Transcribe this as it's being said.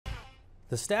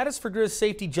The status for Grizz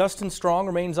safety Justin Strahm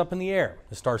remains up in the air.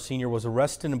 The star senior was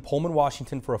arrested in Pullman,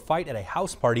 Washington for a fight at a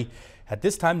house party. At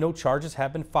this time, no charges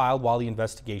have been filed while the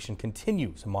investigation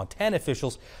continues. And Montana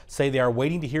officials say they are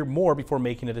waiting to hear more before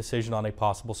making a decision on a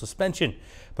possible suspension.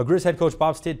 But Grizz head coach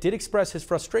Bob Stitt did express his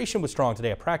frustration with Strahm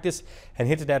today at practice and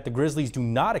hinted that the Grizzlies do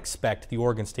not expect the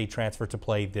Oregon State transfer to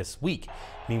play this week.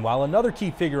 Meanwhile, another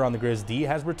key figure on the Grizz D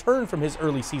has returned from his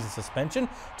early season suspension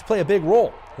to play a big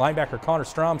role. Linebacker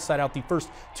Strahm sat out the first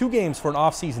 2 games for an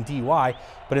off-season DUI,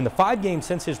 but in the 5 games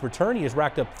since his return, he has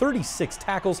racked up 36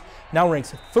 tackles, now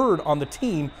ranks 3rd on the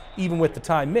team, even with the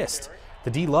time missed.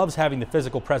 The D loves having the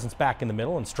physical presence back in the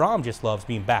middle, and Strahm just loves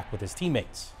being back with his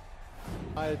teammates.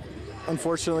 I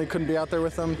unfortunately couldn't be out there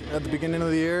with them at the beginning of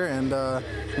the year, and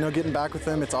getting back with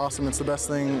them, it's awesome. It's the best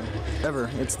thing ever.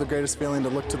 It's the greatest feeling to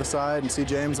look to the side and see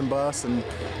James and Bus and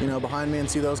behind me and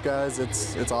see those guys.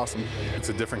 It's awesome. It's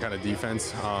a different kind of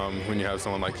defense when you have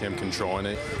someone like him controlling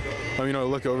it.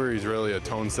 Look over, he's really a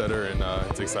tone setter, and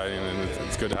it's exciting, and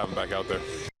it's good to have him back out there.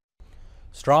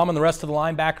 Strahm and the rest of the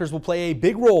linebackers will play a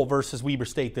big role versus Weber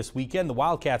State this weekend. The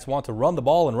Wildcats want to run the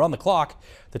ball and run the clock.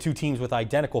 The two teams with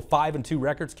identical 5-2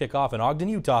 records kick off in Ogden,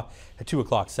 Utah at 2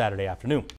 o'clock Saturday afternoon.